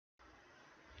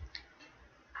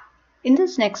In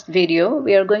this next video,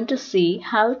 we are going to see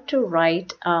how to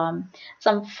write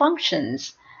some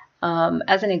functions.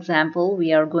 As an example,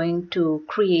 we are going to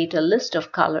create a list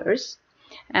of colors,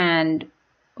 and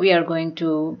we are going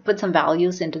to put some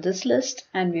values into this list,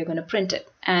 and we are going to print it.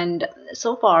 And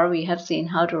so far, we have seen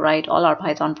how to write all our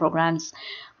Python programs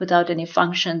without any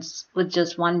functions, with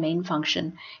just one main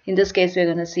function. In this case, we're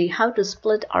going to see how to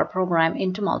split our program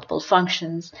into multiple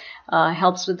functions.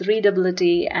 Helps with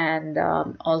readability and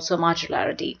also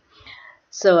modularity.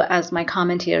 So as my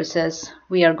comment here says,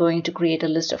 we are going to create a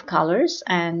list of colors,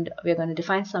 and we're going to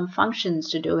define some functions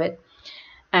to do it.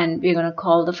 And we're going to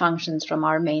call the functions from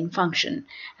our main function.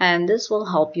 And this will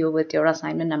help you with your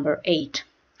assignment number 8.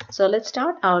 So let's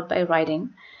start out by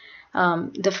writing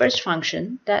the first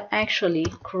function that actually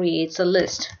creates a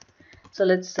list. So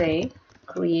let's say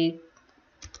create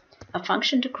a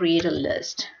function to create a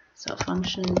list. So a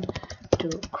function to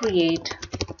create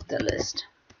the list.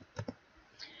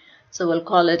 So we'll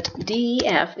call it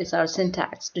def is our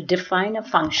syntax to define a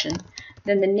function.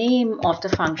 Then the name of the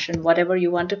function, whatever you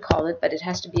want to call it, but it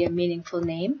has to be a meaningful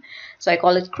name. So I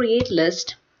call it create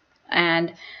list,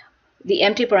 and the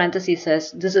empty parenthesis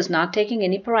says this is not taking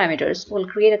any parameters. We'll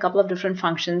create a couple of different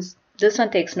functions. This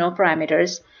one takes no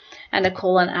parameters, and a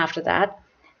colon after that.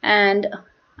 And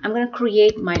I'm going to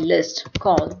create my list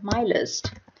called my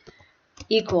list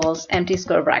equals empty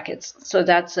square brackets. So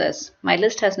that says my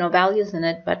list has no values in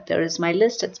it, but there is my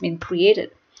list that's been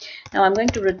created. Now I'm going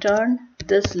to return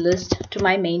this list to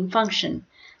my main function.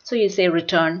 So you say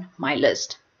return my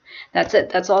list. That's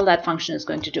it. That's all that function is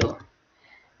going to do.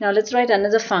 Now let's write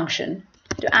another function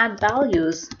to add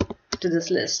values to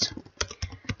this list.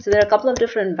 So there are a couple of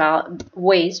different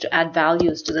ways to add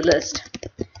values to the list.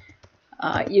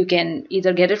 You can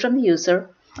either get it from the user,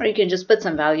 or you can just put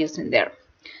some values in there.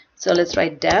 So let's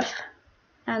write def,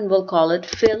 and we'll call it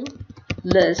fill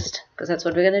list, because that's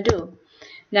what we're going to do.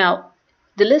 Now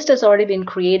the list has already been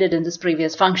created in this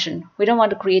previous function. We don't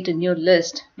want to create a new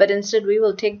list, but instead we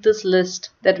will take this list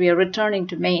that we are returning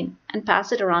to main and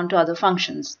pass it around to other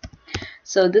functions.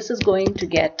 So this is going to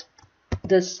get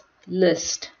this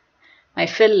list. My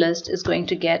fill list is going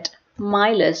to get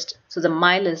my list, so the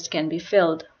my list can be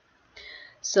filled.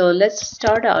 So let's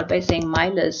start out by saying my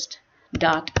list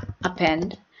dot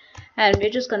append, and we're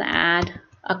just going to add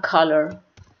a color,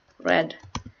 red.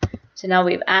 So now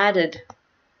we've added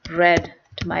red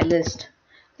to my list.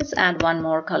 Let's add one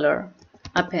more color,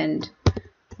 append.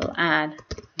 We'll add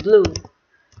blue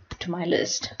to my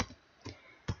list.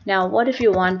 Now what if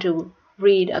you want to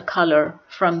read a color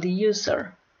from the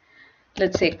user?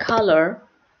 Let's say color,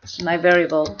 this is my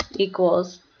variable,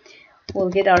 equals, we'll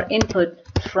get our input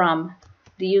from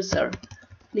the user.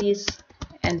 Please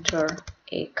enter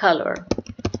a color.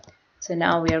 So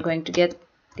now we are going to get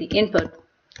the input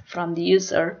from the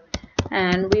user,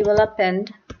 and we will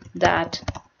append that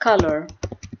color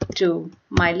to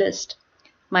my list.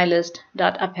 My list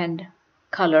dot append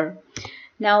color.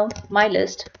 Now my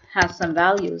list has some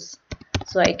values,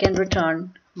 so I can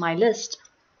return my list.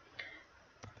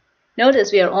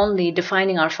 Notice we are only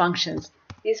defining our functions.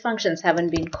 These functions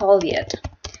haven't been called yet.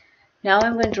 Now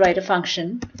I'm going to write a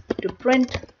function to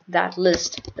print that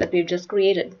list that we've just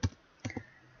created.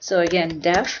 So again,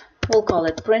 def, we'll call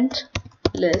it print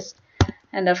list,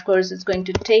 and of course it's going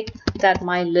to take that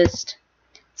my list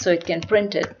so it can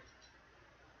print it.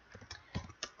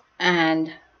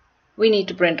 And we need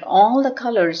to print all the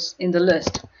colors in the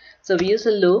list. So we use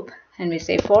a loop and we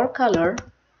say for color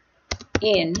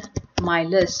in my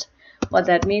list. What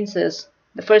that means is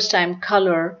the first time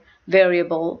color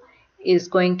variable is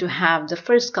going to have the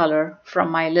first color from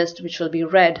my list, which will be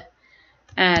red,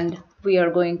 and we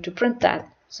are going to print that.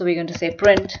 So we're going to say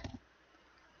print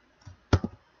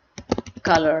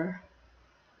color,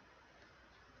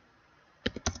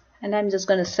 and I'm just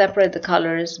going to separate the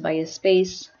colors by a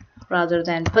space rather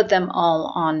than put them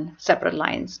all on separate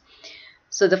lines.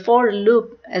 So the for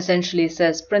loop essentially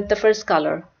says print the first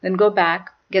color, then go back,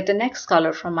 get the next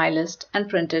color from my list and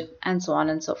print it, and so on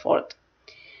and so forth.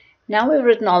 Now we've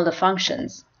written all the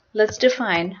functions. Let's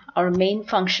define our main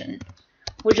function,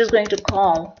 which is going to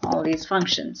call all these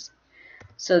functions.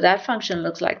 So that function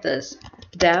looks like this.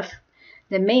 Def,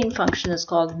 the main function is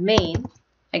called main.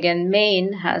 Again,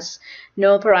 main has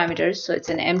no parameters, so it's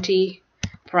an empty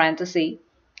parenthesis.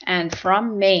 And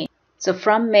from main, so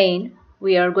from main,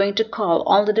 we are going to call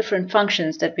all the different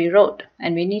functions that we wrote,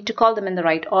 and we need to call them in the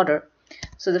right order.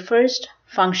 So the first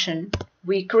function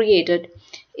we created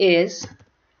is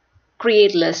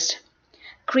create list.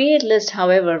 Create list,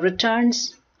 however,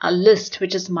 returns a list,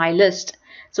 which is my list.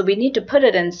 So we need to put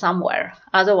it in somewhere.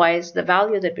 Otherwise, the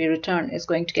value that we return is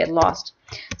going to get lost.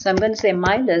 So I'm going to say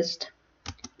mylist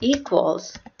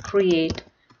equals create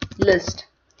list.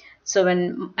 So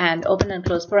and open and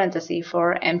close parenthesis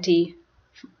for empty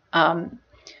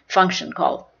function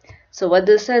call. So what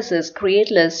this says is create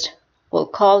list will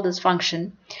call this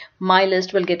function. My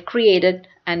list will get created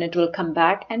and it will come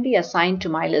back and be assigned to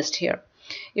my list here.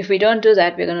 If we don't do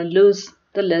that, we're going to lose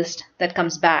the list that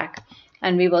comes back,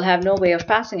 and we will have no way of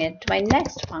passing it to my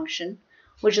next function,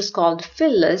 which is called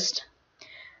fill list.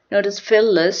 Notice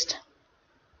fill list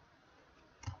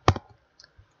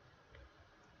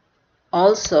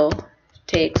also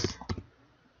takes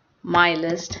my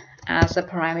list as a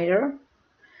parameter.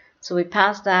 So we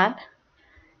pass that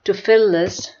to fill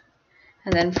list,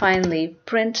 and then finally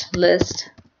print list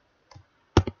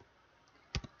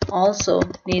also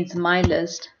needs my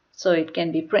list so it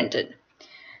can be printed.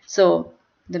 So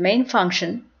the main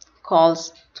function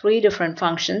calls 3 different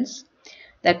functions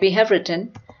that we have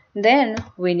written. Then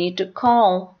we need to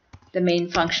call the main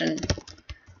function.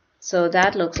 So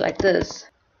that looks like this: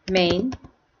 main,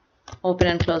 open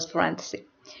and close parenthesis.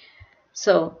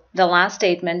 So the last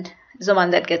statement is the one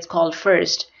that gets called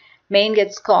first. Main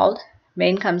gets called,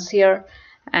 main comes here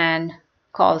and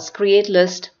calls create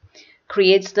list,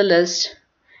 creates the list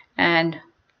and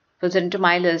puts it into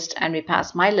my list, and we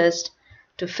pass my list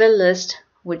to fill list,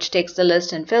 which takes the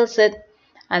list and fills it,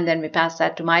 and then we pass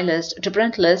that to my list, to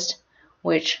print list,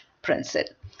 which prints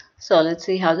it. So let's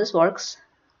see how this works.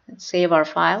 Let's save our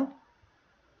file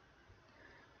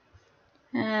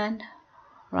and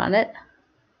run it,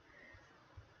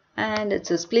 and it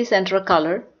says please enter a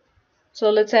color. So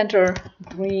let's enter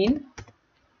green,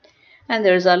 and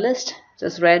there's our list. It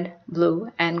says red,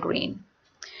 blue and green.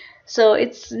 So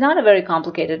it's not a very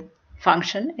complicated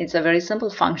function. It's a very simple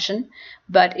function,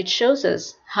 but it shows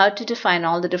us how to define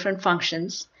all the different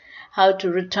functions, how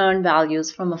to return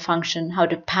values from a function, how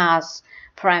to pass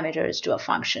parameters to a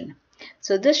function.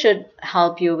 So this should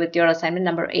help you with your assignment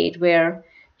number 8, where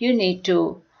you need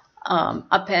to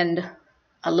append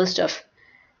a list of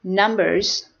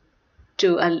numbers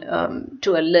to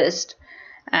a list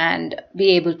and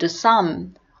be able to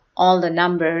sum all the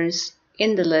numbers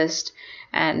in the list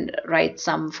and write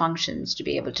some functions to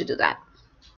be able to do that.